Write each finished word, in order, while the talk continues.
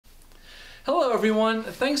Hello everyone,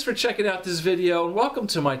 thanks for checking out this video and welcome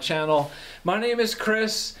to my channel. My name is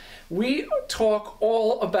Chris. We talk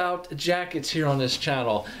all about jackets here on this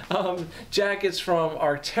channel. Jackets from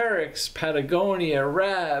Arc'teryx, Patagonia,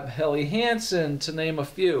 Rab, Helly Hansen, to name a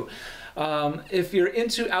few. If you're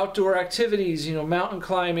into outdoor activities, mountain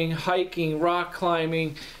climbing, hiking, rock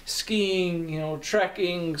climbing, skiing,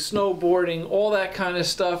 trekking, snowboarding, all that kind of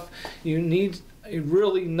stuff, you need a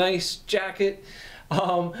really nice jacket.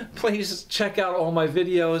 Please check out all my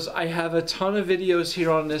videos. I have a ton of videos here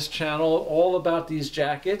on this channel all about these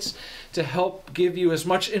jackets to help give you as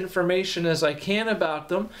much information as I can about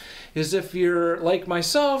them. Is if you're like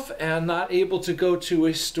myself and not able to go to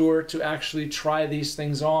a store to actually try these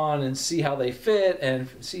things on and see how they fit and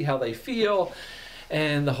see how they feel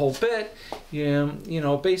and the whole bit,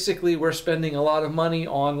 basically we're spending a lot of money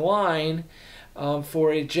online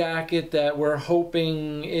for a jacket that we're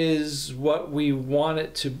hoping is what we want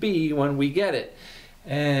it to be when we get it.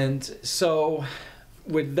 And so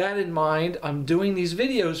with that in mind, I'm doing these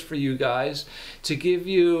videos for you guys to give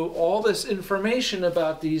you all this information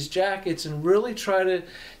about these jackets and really try to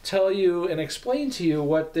tell you and explain to you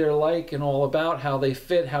what they're like and all about, how they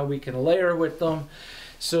fit, how we can layer with them,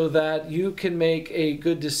 so that you can make a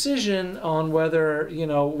good decision on whether,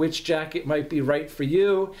 which jacket might be right for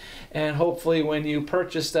you. And hopefully when you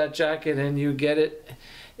purchase that jacket and you get it,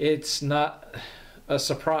 it's not a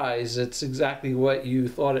surprise. It's exactly what you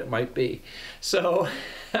thought it might be. So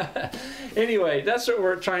anyway, that's what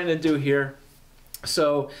we're trying to do here.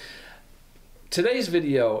 So today's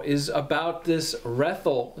video is about this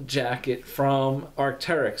Rethel jacket from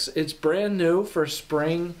Arc'teryx. It's brand new for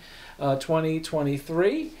spring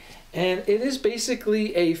 2023, and it is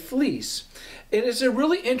basically a fleece. It is a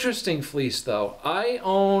really interesting fleece though. I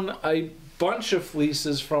own a bunch of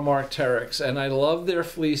fleeces from Arc'teryx and I love their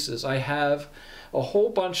fleeces. I have a whole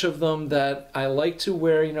bunch of them that I like to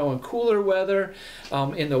wear, in cooler weather,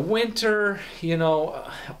 in the winter,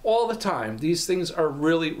 all the time. These things are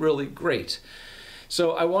really, really great.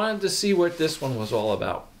 So I wanted to see what this one was all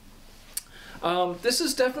about. This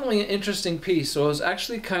is definitely an interesting piece, so I was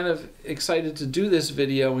actually kind of excited to do this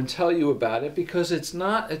video and tell you about it because it's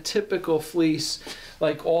not a typical fleece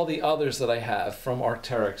like all the others that I have from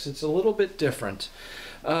Arc'teryx. It's a little bit different.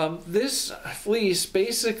 This fleece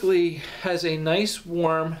basically has a nice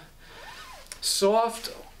warm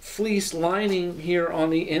soft fleece lining here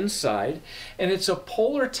on the inside, and it's a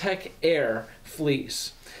Polartec Air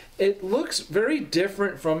fleece. It looks very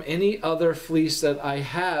different from any other fleece that I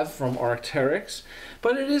have from Arc'teryx,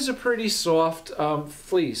 but it is a pretty soft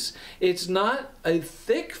fleece. It's not a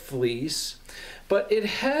thick fleece, but it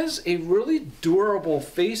has a really durable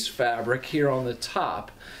face fabric here on the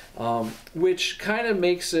top, which kind of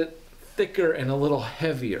makes it thicker and a little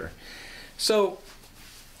heavier. So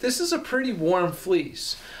this is a pretty warm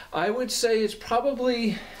fleece. I would say it's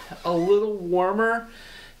probably a little warmer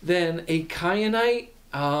than a kyanite.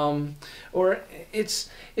 Or it's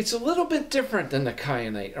a little bit different than the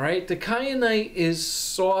kyanite, right? The kyanite is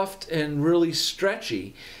soft and really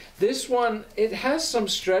stretchy. This one, it has some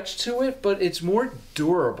stretch to it, but it's more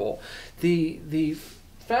durable. The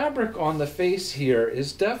fabric on the face here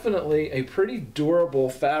is definitely a pretty durable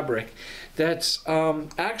fabric that's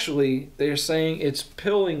actually, they're saying it's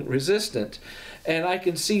pilling resistant, and I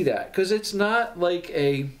can see that because it's not like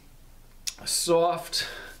a soft,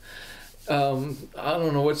 I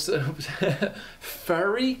don't know what's the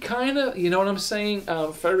furry kind of, you know what I'm saying?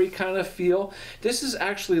 Furry kind of feel. This is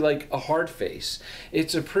actually like a hard face.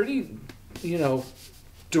 It's a pretty,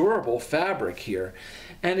 durable fabric here.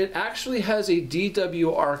 And it actually has a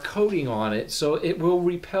DWR coating on it, so it will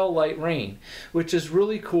repel light rain, which is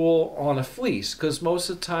really cool on a fleece because most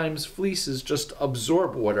of the times fleeces just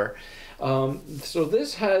absorb water. So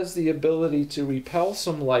this has the ability to repel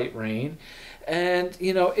some light rain. And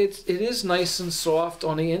it is nice and soft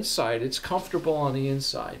on the inside. It's comfortable on the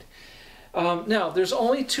inside. Now there's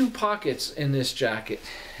only 2 pockets in this jacket,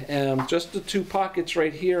 just the 2 pockets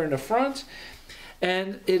right here in the front,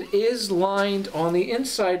 and it is lined on the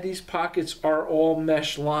inside. These pockets are all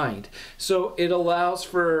mesh lined, so it allows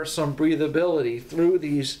for some breathability through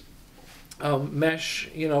these mesh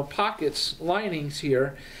pockets, linings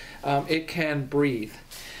here. It can breathe,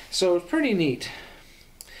 so it's pretty neat.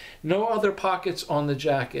 No other pockets on the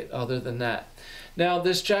jacket other than that. Now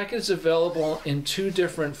this jacket is available in 2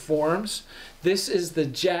 different forms. This is the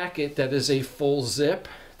jacket that is a full zip.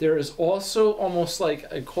 There is also almost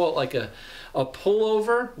like, I call it like a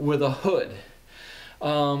pullover with a hood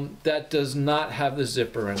that does not have the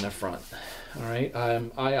zipper in the front. All right,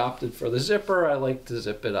 I opted for the zipper. I like to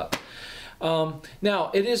zip it up.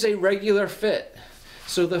 Now it is a regular fit.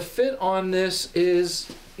 So the fit on this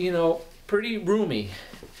is, you know, pretty roomy.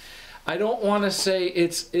 I don't want to say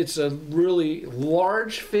it's a really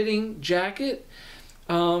large fitting jacket,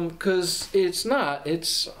 because it's not.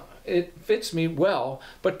 It fits me well,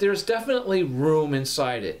 but there's definitely room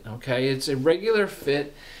inside it. Okay, it's a regular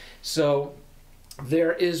fit, so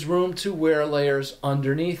there is room to wear layers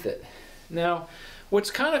underneath it. Now,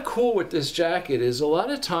 what's kind of cool with this jacket is a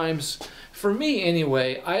lot of times, for me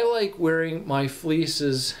anyway, I like wearing my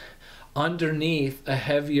fleeces underneath a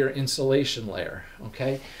heavier insulation layer.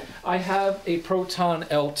 Okay, I have a Proton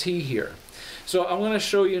LT here. So I'm going to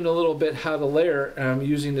show you in a little bit how to layer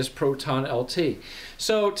using this Proton LT.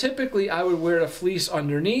 So typically I would wear a fleece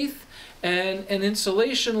underneath and an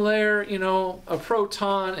insulation layer, you know, a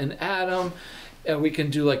Proton, an Atom, and we can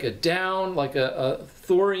do like a down, like a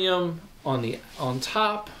thorium on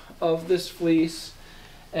top of this fleece,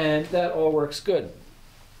 and that all works good.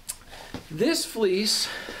 This fleece,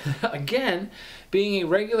 again, being a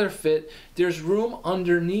regular fit, there's room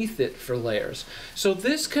underneath it for layers. So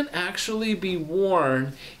this can actually be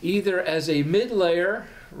worn either as a mid layer,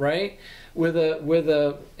 right, with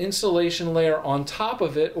a insulation layer on top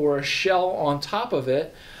of it or a shell on top of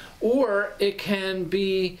it, or it can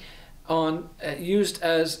be used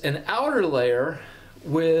as an outer layer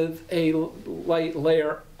with a light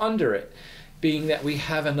layer under it, being that we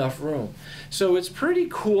have enough room. So it's pretty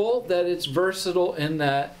cool that it's versatile in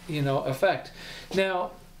that, you know, effect.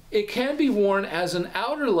 Now, it can be worn as an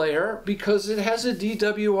outer layer because it has a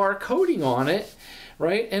DWR coating on it,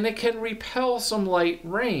 right? And it can repel some light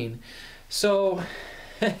rain. So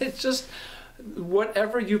it's just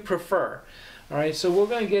whatever you prefer. All right, so we're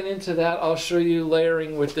going to get into that. I'll show you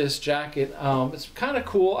layering with this jacket. It's kind of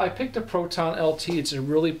cool. I picked a Proton LT. It's a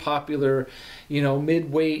really popular, you know,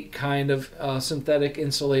 mid-weight kind of synthetic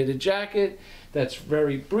insulated jacket that's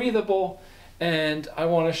very breathable. And I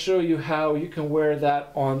want to show you how you can wear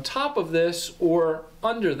that on top of this or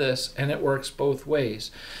under this, and it works both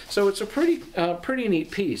ways. So it's a pretty neat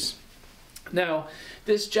piece. Now,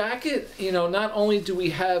 this jacket, you know, not only do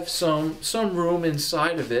we have some room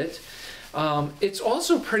inside of it, it's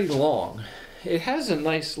also pretty long. It has a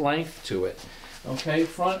nice length to it, okay,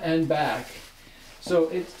 front and back. So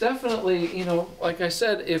it's definitely, you know, like I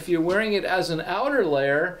said, if you're wearing it as an outer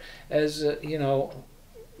layer, as a, you know,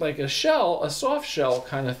 like a shell, a soft shell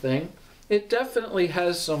kind of thing, it definitely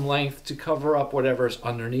has some length to cover up whatever's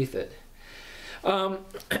underneath it.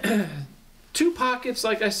 Two pockets,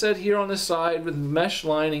 like I said, here on the side with mesh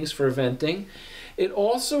linings for venting. It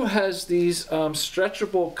also has these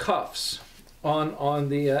stretchable cuffs on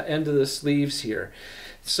the end of the sleeves here.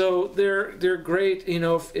 So they're great, you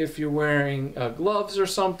know, if you're wearing gloves or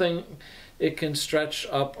something, it can stretch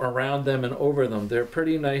up around them and over them. They're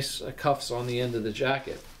pretty nice cuffs on the end of the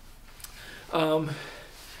jacket.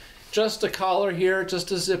 Just a collar here,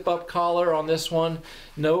 just a zip-up collar on this one,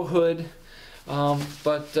 no hood,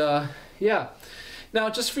 yeah. Now,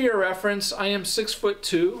 just for your reference, I am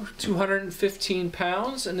 6'2", 215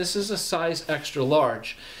 pounds, and this is a size extra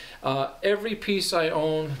large. Every piece I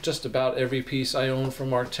own, just about every piece I own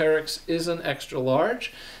from Arc'teryx is an extra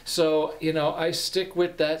large. So, you know, I stick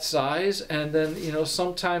with that size, and then, you know,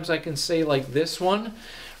 sometimes I can say like this one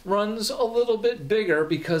runs a little bit bigger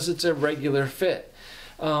because it's a regular fit.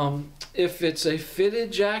 If it's a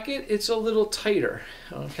fitted jacket, it's a little tighter,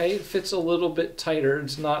 okay? It fits a little bit tighter,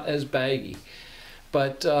 it's not as baggy.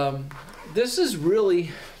 But this is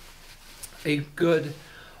really a good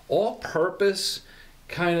all-purpose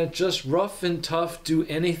kind of just rough and tough, do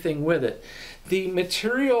anything with it. The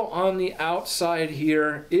material on the outside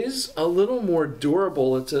here is a little more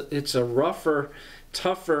durable. It's a rougher,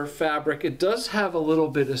 tougher fabric. It does have a little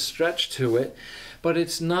bit of stretch to it, but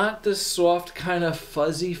it's not the soft kind of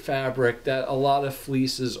fuzzy fabric that a lot of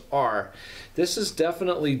fleeces are. This is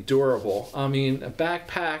definitely durable. I mean,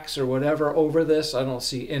 backpacks or whatever over this, I don't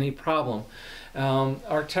see any problem.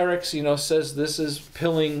 Arc'teryx, you know, says this is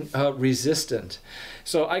pilling resistant.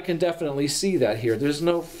 So I can definitely see that here. There's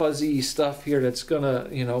no fuzzy stuff here that's gonna,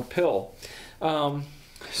 you know, pill.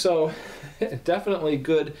 So definitely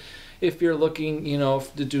good if you're looking, you know,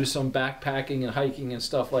 to do some backpacking and hiking and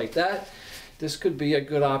stuff like that. This could be a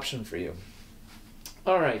good option for you.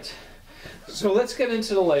 All right, so let's get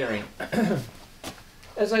into the layering.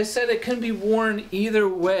 As I said, it can be worn either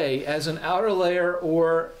way, as an outer layer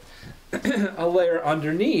or a layer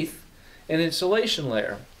underneath an insulation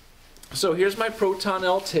layer. So here's my Proton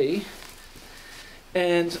LT,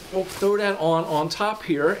 and we'll throw that on top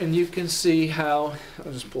here, and you can see how,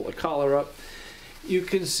 I'll just pull the collar up, you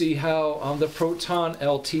can see how the Proton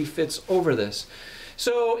LT fits over this.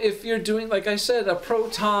 So if you're doing, like I said, a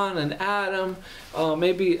Proton, an Atom,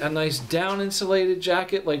 maybe a nice down insulated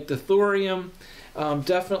jacket like the Thorium,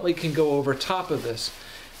 definitely can go over top of this.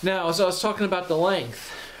 Now, as I was talking about the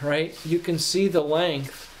length, right? You can see the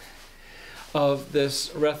length of this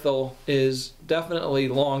Rethel is definitely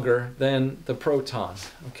longer than the Proton.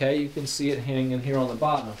 Okay, you can see it hanging here on the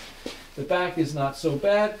bottom. The back is not so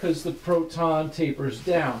bad because the Proton tapers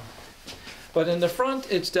down. But in the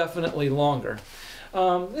front, it's definitely longer.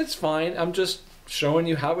 It's fine. I'm just showing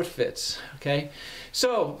you how it fits. Okay,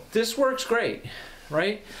 so this works great,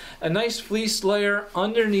 right? A nice fleece layer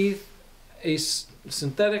underneath a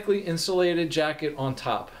synthetically insulated jacket on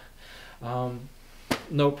top.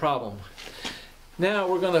 No problem. Now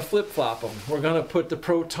we're going to flip-flop them. We're going to put the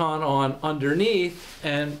Proton on underneath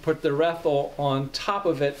and put the Rethel on top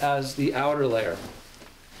of it as the outer layer.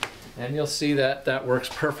 And you'll see that that works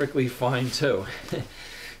perfectly fine too.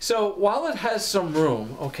 So while it has some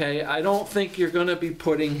room, okay, I don't think you're going to be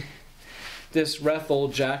putting this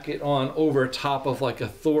Rethel jacket on over top of like a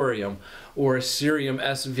Thorium or a Cerium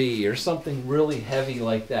SV or something really heavy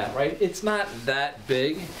like that, right? It's not that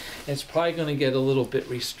big. It's probably going to get a little bit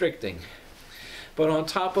restricting. But on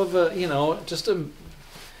top of a, you know, just a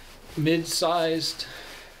mid-sized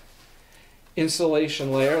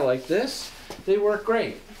insulation layer like this, they work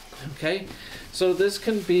great. Okay, so this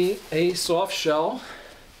can be a soft shell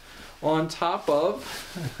on top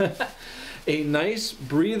of a nice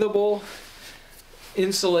breathable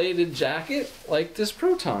insulated jacket like this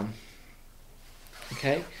Proton.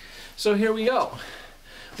 Okay, so here we go.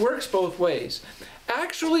 Works both ways.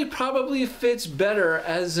 Actually probably fits better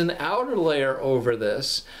as an outer layer over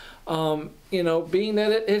this, you know, being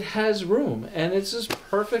that it has room and it's just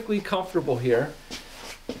perfectly comfortable here.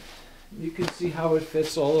 You can see how it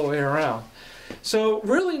fits all the way around. So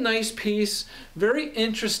really nice piece, very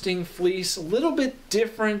interesting fleece, a little bit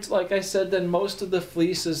different, like I said, than most of the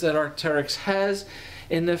fleeces that Arc'teryx has,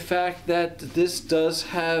 in the fact that this does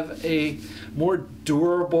have a more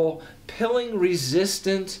durable, pilling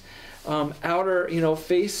resistant outer, you know,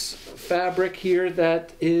 face fabric here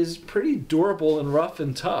that is pretty durable and rough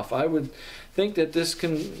and tough. I would think that this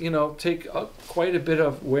can, you know, take quite a bit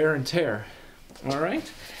of wear and tear. All right.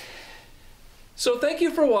 So thank you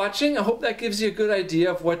for watching. I hope that gives you a good idea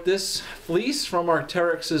of what this fleece from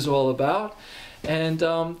Arc'teryx is all about. And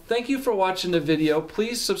thank you for watching the video.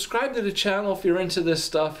 Please subscribe to the channel if you're into this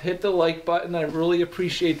stuff. Hit the like button. I really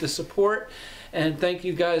appreciate the support. And thank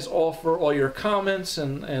you guys all for all your comments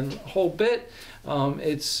and whole bit.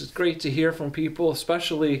 It's great to hear from people,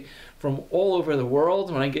 especially from all over the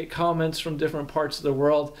world. When I get comments from different parts of the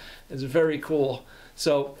world, it's very cool.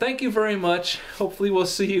 So thank you very much. Hopefully we'll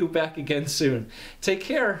see you back again soon. Take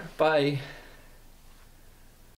care. Bye.